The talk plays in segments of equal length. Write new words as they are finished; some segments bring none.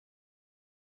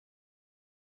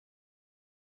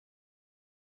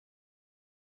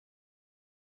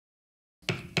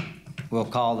We'll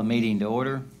call the meeting to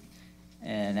order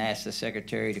and ask the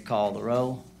secretary to call the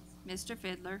roll. Mr.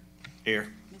 Fiddler.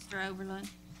 Here. Mr. Overland.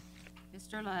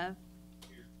 Mr. Love.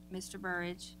 Here. Mr.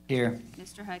 Burridge. Here.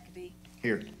 Mr. Huckabee.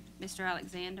 Here. Mr.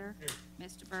 Alexander. Here.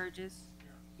 Mr. Burgess.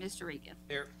 Here. Mr. Regan.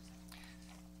 Here.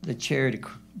 The chair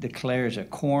declares a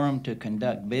quorum to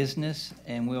conduct business,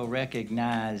 and we'll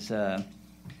recognize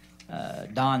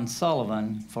Don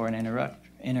Sullivan for an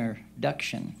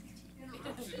introduction.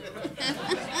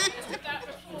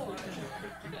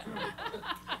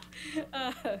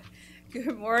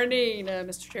 Good morning,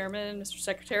 Mr. Chairman, Mr.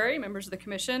 Secretary, members of the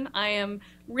Commission. I am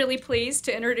really pleased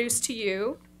to introduce to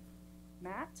you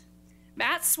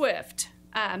Matt Swift.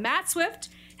 Matt Swift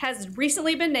has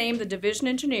recently been named the Division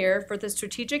Engineer for the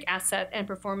Strategic Asset and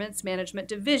Performance Management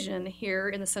Division here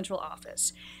in the Central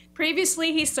Office.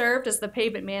 Previously, he served as the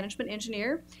Pavement Management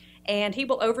Engineer, and he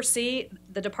will oversee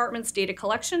the department's data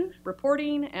collection,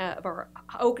 reporting of our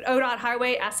ODOT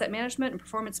highway asset management and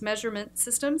performance measurement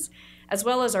systems, as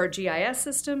well as our GIS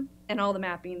system and all the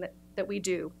mapping that we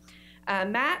do.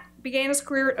 Matt began his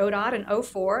career at ODOT in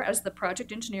 2004 as the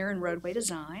project engineer in roadway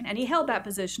design, and he held that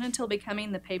position until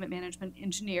becoming the pavement management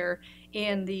engineer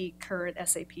in the current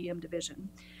SAPM division.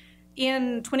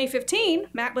 In 2015,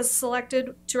 Matt was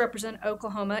selected to represent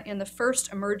Oklahoma in the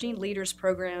first Emerging Leaders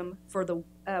Program for the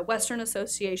Western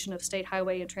Association of State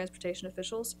Highway and Transportation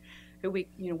Officials, who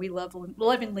we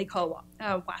lovingly call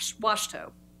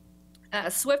WASHTO.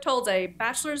 Swift holds a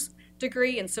bachelor's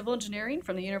degree in civil engineering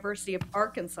from the University of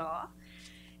Arkansas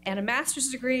and a master's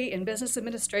degree in business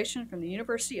administration from the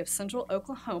University of Central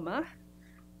Oklahoma,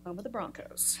 home of the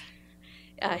Broncos.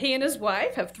 He and his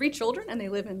wife have 3 children, and they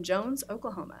live in Jones,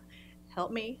 Oklahoma.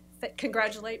 Help me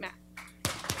congratulate Matt.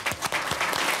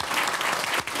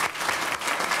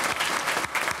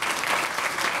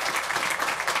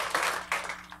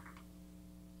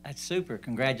 That's super.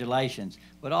 Congratulations.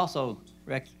 Would also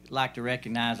like to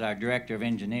recognize our Director of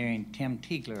Engineering, Tim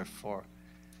Tiegler, for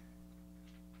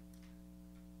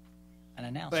an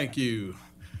announcement. Thank you.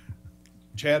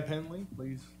 Chad Penley,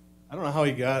 please. I don't know how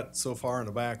he got so far in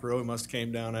the back row. He must have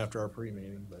came down after our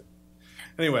pre-meeting. But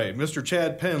anyway, Mr.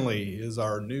 Chad Penley is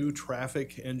our new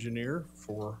traffic engineer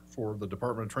for the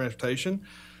Department of Transportation.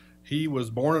 He was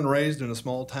born and raised in a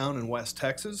small town in West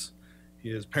Texas.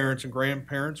 His parents and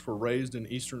grandparents were raised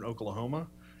in eastern Oklahoma.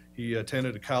 He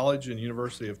attended a college and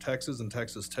University of Texas and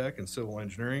Texas Tech in civil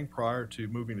engineering prior to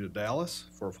moving to Dallas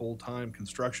for a full-time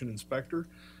construction inspector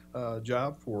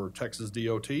job for Texas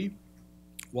DOT.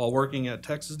 While working at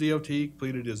Texas DOT, he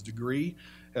completed his degree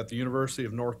at the University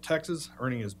of North Texas,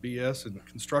 earning his BS in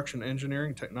construction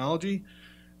engineering technology.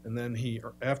 And then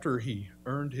after he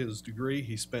earned his degree,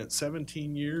 he spent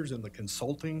 17 years in the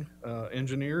consulting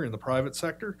engineer in the private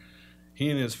sector. He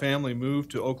and his family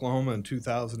moved to Oklahoma in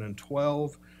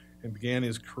 2012 and began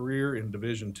his career in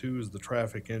Division II as the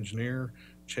traffic engineer.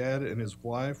 Chad and his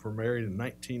wife were married in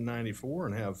 1994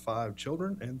 and have 5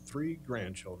 children and 3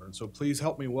 grandchildren. So please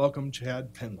help me welcome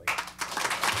Chad Penley.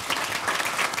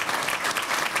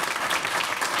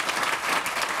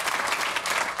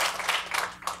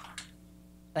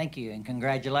 Thank you and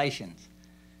congratulations.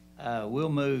 We'll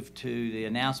move to the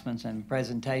announcements and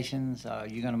presentations. Are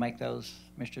you going to make those,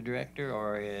 Mr. Director,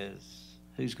 or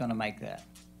who's going to make that?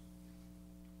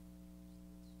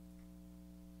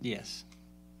 Yes.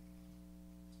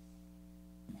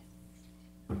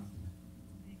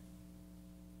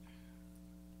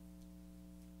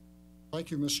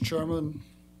 Thank you, Mr. Chairman,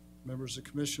 members of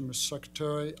the Commission, Mr.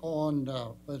 Secretary.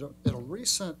 At a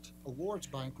recent awards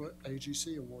banquet,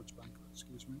 AGC awards banquet,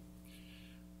 excuse me,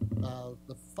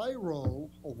 the Pharaoh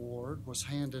Award was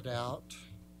handed out,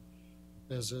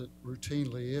 as it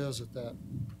routinely is at that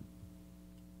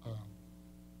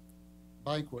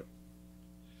banquet.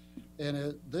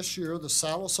 And this year, the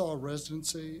Sallisaw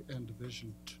Residency and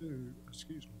Division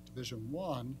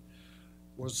I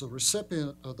was the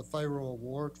recipient of the Pharaoh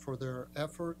Award for their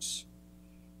efforts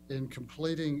in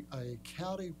completing a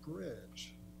county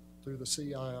bridge through the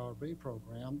CIRB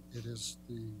program. It is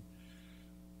the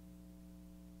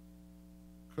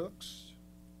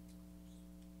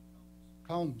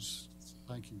Combs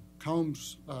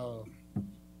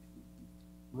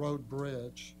Road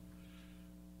Bridge.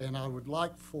 And I would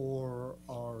like for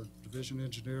our division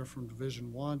engineer from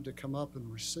Division I to come up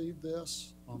and receive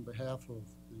this on behalf of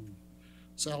the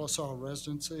Sallisaw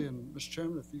Residency. And Mr.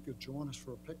 Chairman, if you could join us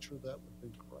for a picture, that would be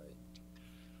great.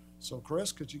 So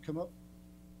Chris, could you come up?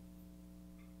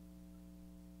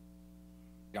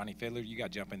 Johnny Fiddler, you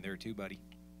got to jump in there too, buddy.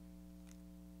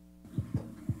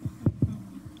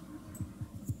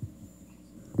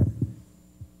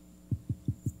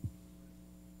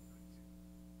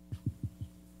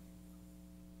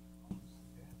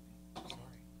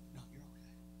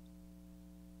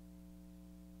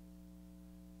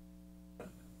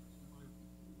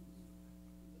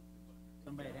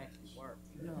 Somebody that actually worked.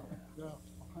 Yeah, yeah.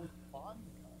 Fine.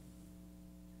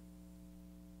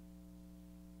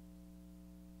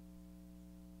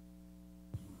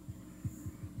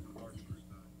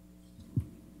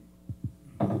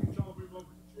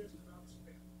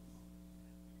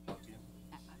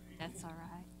 That's all right.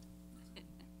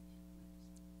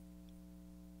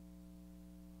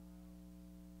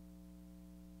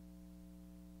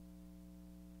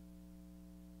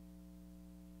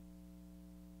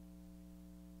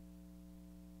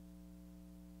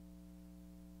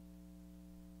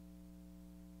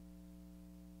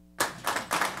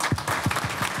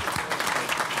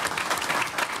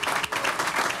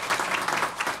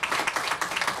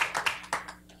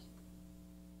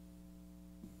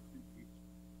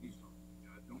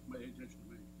 Don't pay attention to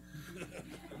me.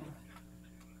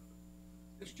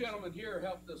 This gentleman here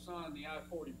helped us on the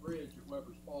I-40 bridge at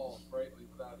Weber's Falls greatly.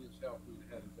 Without his help, we'd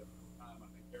have had a difficult time. I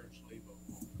think Aaron Sleva will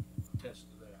attest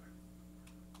to that.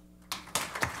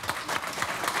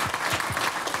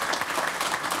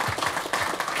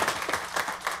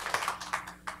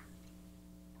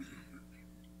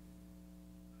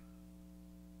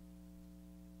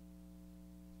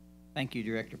 Thank you,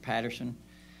 Director Patterson.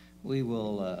 We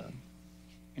will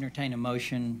entertain a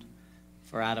motion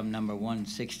for item number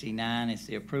 169. It's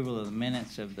the approval of the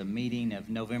minutes of the meeting of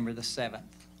November the 7th.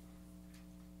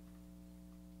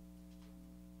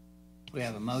 We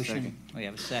have a motion. Second. We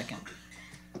have a second.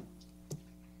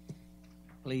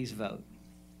 Please vote.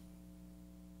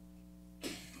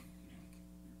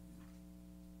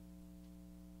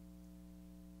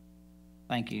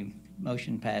 Thank you.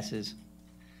 Motion passes.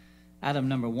 Item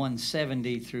number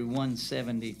 170 through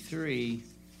 173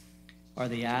 are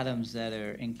the items that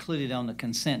are included on the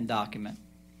consent docket.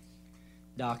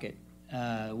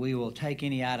 We will take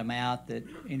any item out that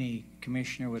any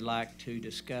commissioner would like to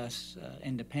discuss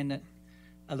independent.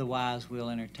 Otherwise,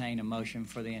 we'll entertain a motion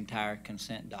for the entire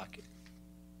consent docket.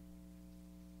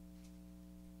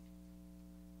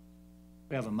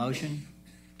 We have a motion.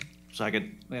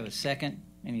 Second. We have a second.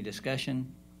 Any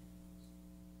discussion?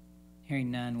 Hearing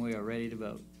none, we are ready to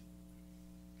vote.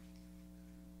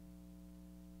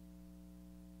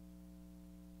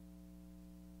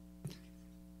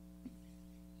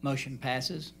 Motion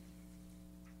passes.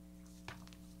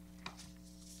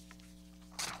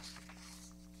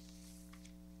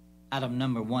 Item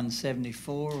number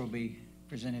 174 will be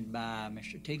presented by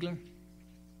Mr. Tigler.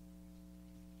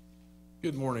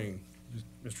 Good morning,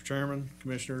 Mr. Chairman,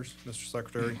 Commissioners, Mr.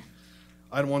 Secretary.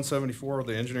 Item 174 are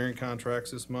the engineering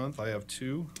contracts this month. I have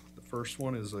two. The first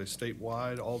one is a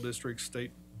statewide, all-district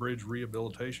state bridge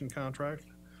rehabilitation contract.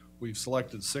 We've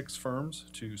selected 6 firms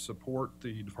to support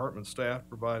the department staff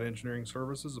provide engineering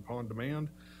services upon demand.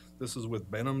 This is with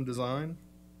Benham Design,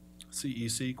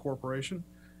 CEC Corporation,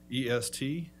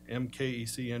 EST,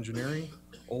 MKEC Engineering,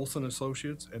 Olson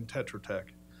Associates, and Tetra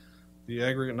Tech. The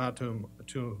aggregate not to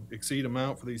exceed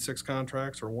amount for these 6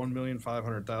 contracts are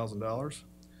 $1,500,000.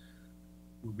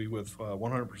 Will be with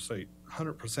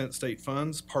 100% state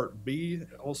funds. Part B,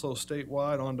 also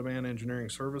statewide on-demand engineering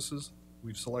services.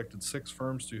 We've selected 6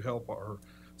 firms to help our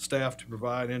staff to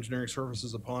provide engineering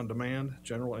services upon demand,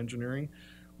 general engineering,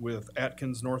 with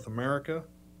Atkins North America,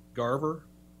 Garver,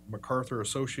 MacArthur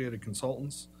Associated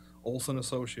Consultants, Olson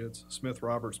Associates, Smith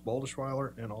Roberts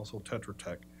Baldischweiler, and also Tetra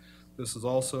Tech. This is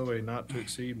also a not to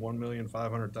exceed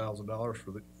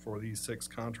 $1,500,000 for these 6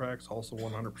 contracts, also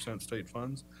 100% state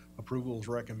funds. Approval is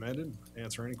recommended.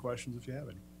 Answer any questions if you have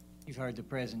any. You've heard the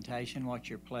presentation. What's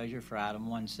your pleasure for item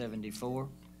 174?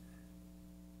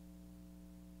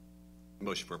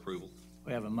 Motion for approval.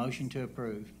 We have a motion to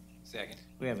approve. Second.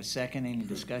 We have a second. Any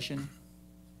discussion?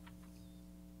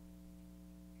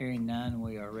 Hearing none,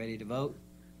 we are ready to vote.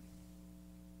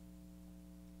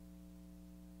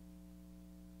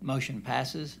 Motion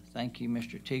passes. Thank you,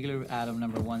 Mr. Tigler. Item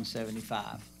number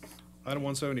 175. Item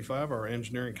 175, our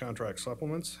engineering contract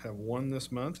supplements have one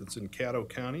this month. It's in Caddo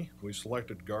County. We've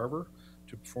selected Garver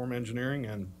to perform engineering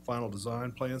and final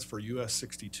design plans for US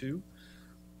 62.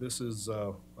 This is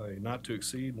a not to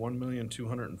exceed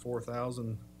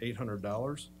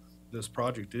 $1,204,800. This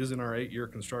project is in our 8-year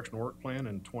construction work plan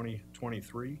in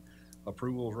 2023.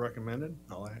 Approval is recommended.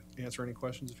 I'll answer any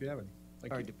questions if you have any.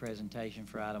 Thank Heard you. the presentation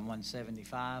for item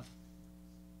 175.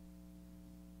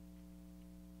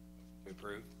 To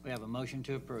approve. We have a motion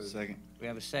to approve. Second. We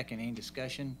have a second. Any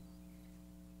discussion?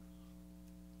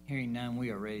 Hearing none, we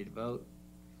are ready to vote.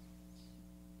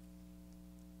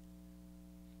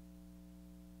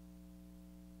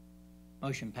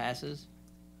 Motion passes.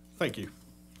 Thank you.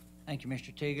 Thank you,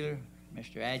 Mr. Tigler.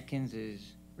 Mr. Adkins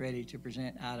is ready to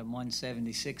present item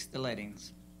 176, the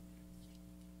lettings.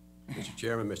 Mr.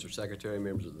 Chairman, Mr. Secretary,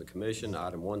 members of the commission,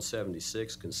 item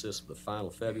 176 consists of the final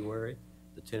February,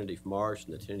 the tentative March,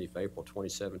 and the tentative April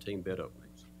 2017 bid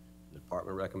openings. The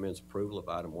department recommends approval of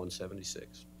item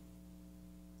 176.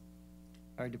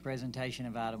 Heard the presentation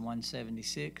of item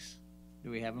 176.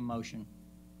 Do we have a motion?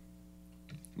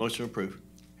 Motion approved.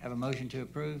 Have a motion to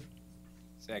approve?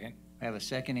 Second. Have a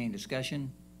second. Any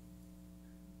discussion?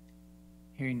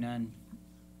 Hearing none,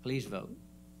 please vote.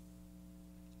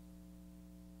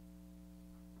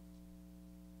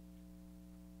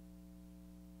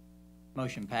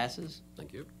 Motion passes.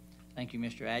 Thank you. Thank you,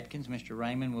 Mr. Adkins. Mr.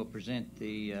 Raymond will present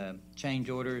the change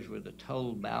orders with a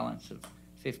total balance of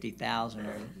 $50,000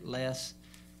 or less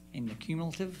in the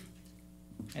cumulative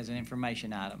as an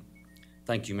information item.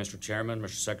 Thank you, Mr. Chairman,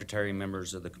 Mr. Secretary,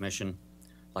 members of the commission.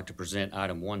 I'd like to present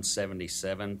item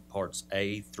 177, parts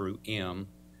A through M.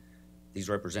 These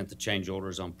represent the change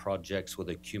orders on projects with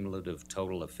a cumulative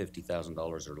total of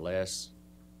 $50,000 or less.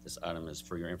 This item is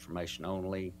for your information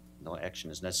only. No action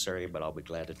is necessary, but I'll be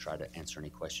glad to try to answer any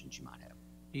questions you might have.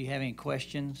 Do you have any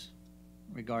questions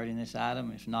regarding this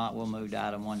item? If not, we'll move to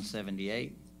item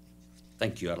 178.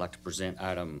 Thank you. I'd like to present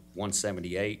item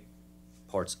 178,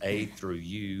 parts A through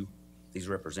U. These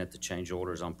represent the change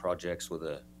orders on projects with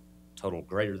a total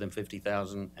greater than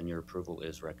 $50,000, and your approval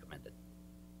is recommended.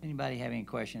 Anybody have any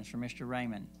questions for Mr.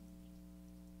 Raymond?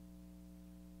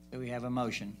 Do we have a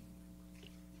motion?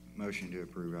 Motion to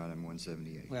approve item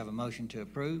 178. We have a motion to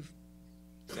approve.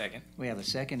 Second. We have a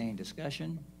second. Any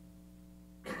discussion?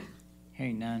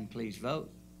 Hearing none, please vote.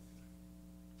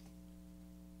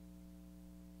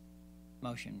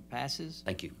 Motion passes.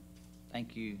 Thank you.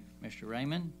 Thank you, Mr.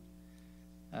 Raymond.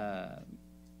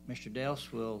 Mr.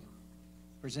 Dels will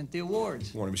present the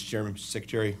awards. Good morning, Mr. Chairman, Mr.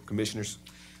 Secretary, Commissioners.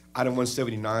 Item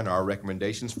 179 are our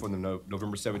recommendations for the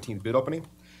November 17th bid opening.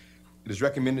 It is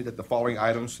recommended that the following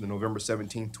items for the November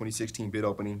 17, 2016 bid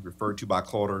opening referred to by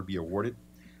call order be awarded.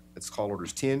 That's call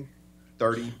orders 10,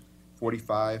 30,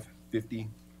 45, 50,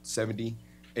 70,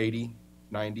 80,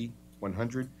 90,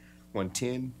 100,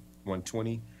 110,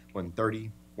 120,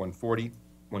 130, 140,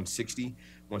 160,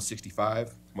 165,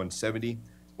 170,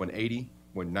 180,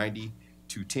 190,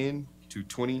 210,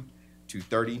 220,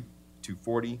 230,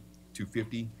 240,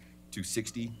 250,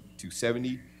 260,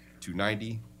 270,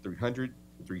 290, 300,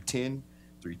 310,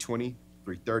 320,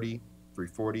 330,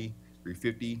 340,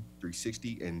 350,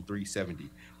 360, and 370.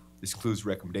 This includes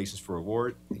recommendations for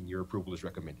award, and your approval is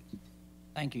recommended.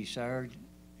 Thank you, sir.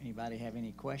 Anybody have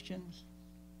any questions?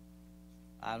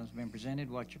 Items been presented.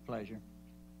 What's your pleasure?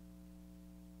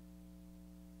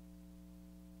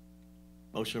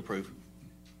 Motion approved.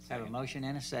 Have a motion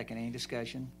and a second. Any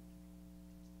discussion?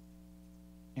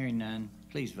 Hearing none,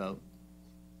 please vote.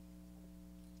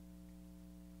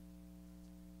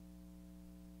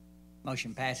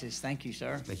 Motion passes. Thank you,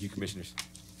 sir. Thank you, Commissioners.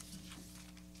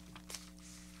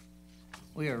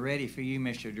 We are ready for you,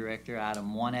 Mr. Director.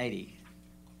 Item 180.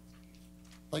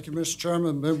 Thank you, Mr.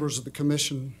 Chairman, members of the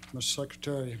commission, Mr.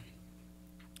 Secretary.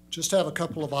 Just have a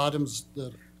couple of items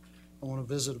that I want to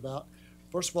visit about.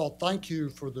 First of all, thank you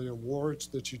for the awards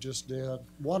that you just did.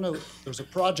 There's a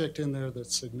project in there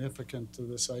that's significant to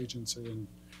this agency and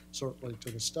certainly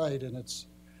to the state, and it's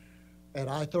at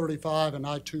I-35 and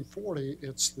I-240.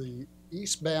 It's the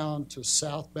eastbound to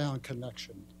southbound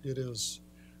connection. It is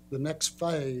the next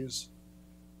phase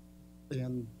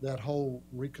in that whole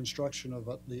reconstruction of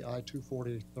the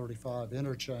I-240-35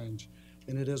 interchange,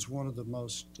 and it is one of the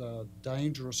most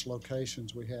dangerous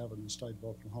locations we have in the state of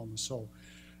Oklahoma. So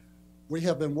we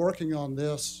have been working on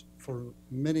this for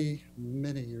many,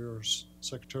 many years.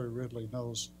 Secretary Ridley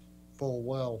knows full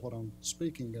well what I'm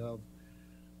speaking of,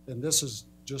 and this is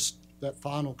just that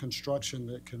final construction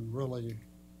that can really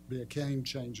be a game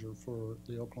changer for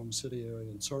the Oklahoma City area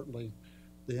and certainly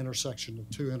the intersection of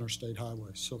two interstate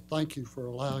highways. So thank you for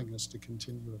allowing us to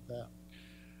continue with that.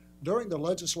 During the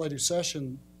legislative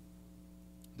session,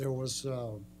 there was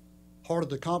part of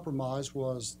the compromise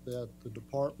was that the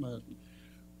department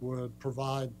would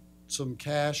provide some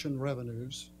cash and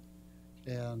revenues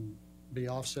and be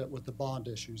offset with the bond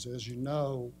issues. As you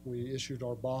know, we issued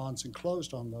our bonds and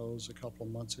closed on those a couple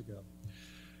of months ago.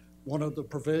 One of the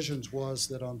provisions was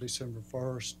that on December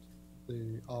 1st,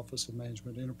 the Office of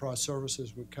Management Enterprise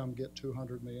Services would come get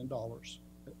 $200 million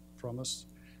from us,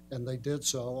 and they did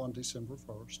so on December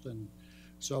 1st. And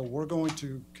so we're going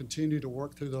to continue to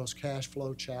work through those cash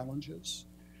flow challenges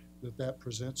that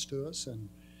presents to us. And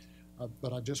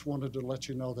but I just wanted to let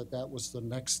you know that that was the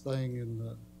next thing in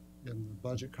the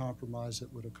budget compromise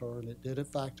that would occur, and it did in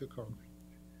fact occur.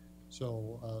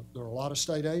 So there are a lot of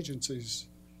state agencies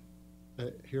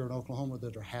here in Oklahoma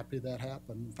that are happy that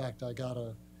happened. In fact, I got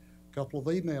a a couple of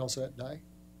emails that day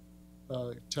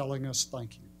telling us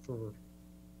thank you for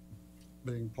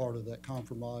being part of that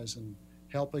compromise and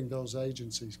helping those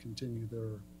agencies continue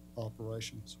their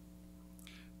operations.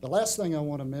 The last thing I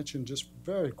want to mention just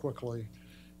very quickly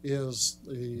is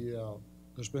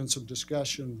there's been some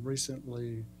discussion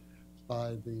recently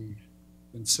by the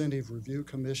Incentive Review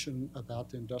Commission about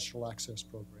the Industrial Access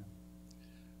Program.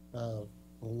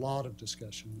 A lot of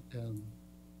discussion, and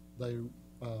they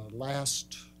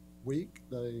last week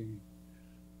the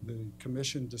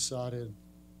commission decided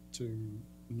to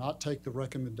not take the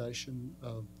recommendation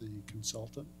of the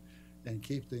consultant and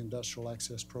keep the Industrial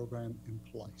Access Program in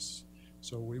place.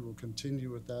 So we will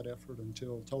continue with that effort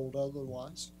until told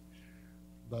otherwise.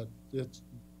 But it's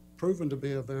proven to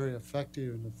be a very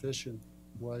effective and efficient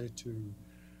way to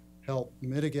help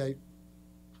mitigate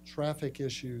traffic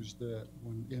issues that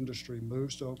when industry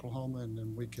moves to Oklahoma, and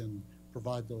then we can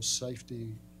provide those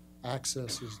safety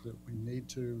accesses that we need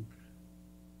to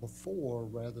before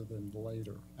rather than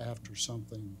later after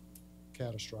something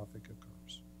catastrophic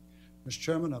occurs. Mr.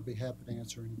 Chairman, I'll be happy to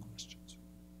answer any questions.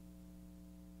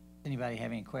 Anybody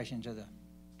have any questions of the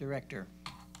director?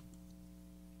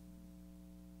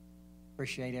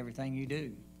 Appreciate everything you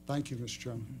do. Thank you, Mr.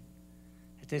 Chairman.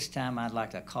 At this time, I'd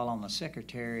like to call on the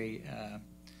secretary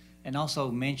and also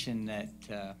mention that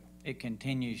it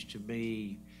continues to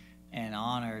be an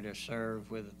honor to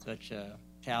serve with such a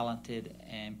talented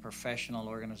and professional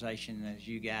organization as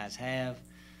you guys have,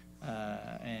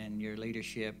 and your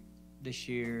leadership this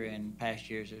year and past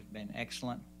years has been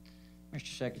excellent.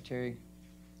 Mr. Secretary,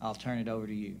 I'll turn it over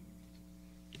to you.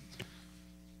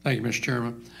 Thank you, Mr.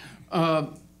 Chairman.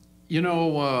 You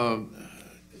know,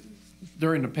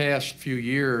 during the past few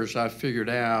years, I figured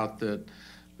out that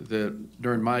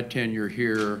during my tenure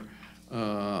here,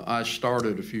 I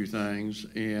started a few things,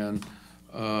 and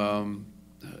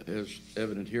as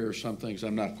evident here, some things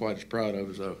I'm not quite as proud of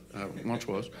as I once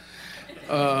was.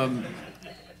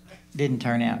 Didn't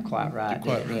turn out quite right.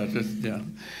 Quite right, yeah.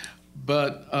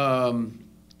 But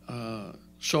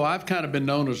so I've kind of been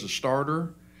known as a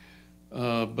starter,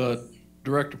 but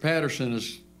Director Patterson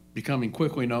is becoming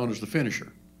quickly known as the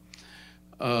finisher.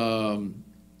 Him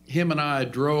and I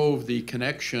drove the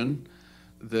connection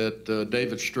that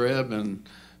David Streb and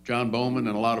John Bowman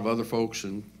and a lot of other folks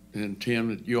and Tim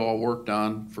that you all worked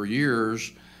on for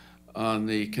years on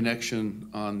the connection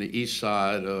on the east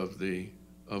side of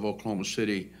Oklahoma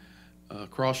City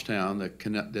crosstown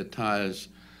that ties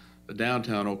the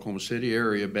downtown Oklahoma City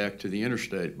area back to the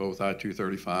interstate, both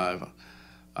I-235,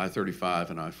 I-35,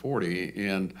 and I-40.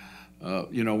 And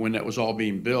you know, when that was all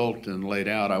being built and laid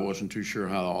out, I wasn't too sure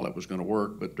how all that was going to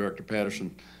work, but Director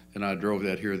Patterson and I drove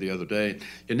that here the other day.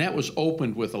 And that was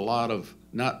opened with a lot of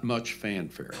not much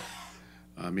fanfare.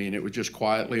 I mean, it was just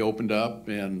quietly opened up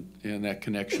and that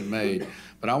connection made.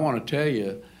 But I want to tell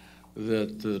you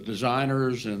that the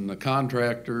designers and the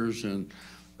contractors and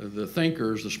the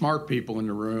thinkers, the smart people in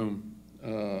the room,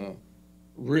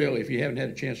 really, if you haven't had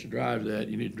a chance to drive that,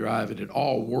 you need to drive it. It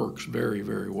all works very,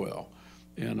 very well.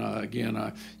 And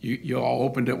again, you all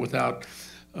opened it without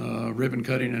ribbon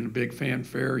cutting and a big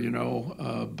fanfare, you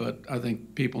know, but I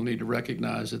think people need to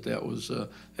recognize that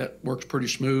that works pretty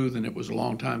smooth, and it was a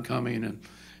long time coming,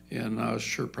 and I was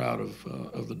sure proud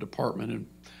of the department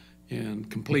in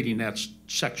completing that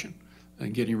section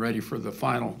and getting ready for the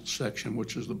final section,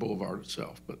 which is the boulevard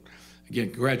itself. But again,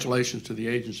 congratulations to the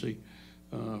agency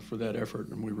for that effort,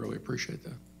 and we really appreciate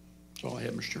that. That's all I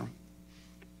have, Mr. Chairman.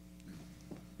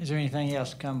 Is there anything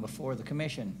else to come before the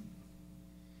commission?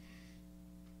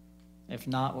 If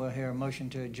not, we'll hear a motion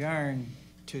to adjourn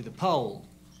to the poll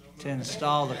to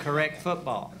install the correct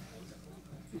football.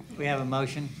 We have a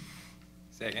motion.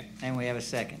 Second. And we have a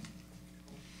second.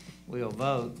 We'll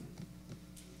vote.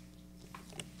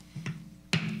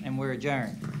 And we're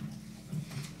adjourned.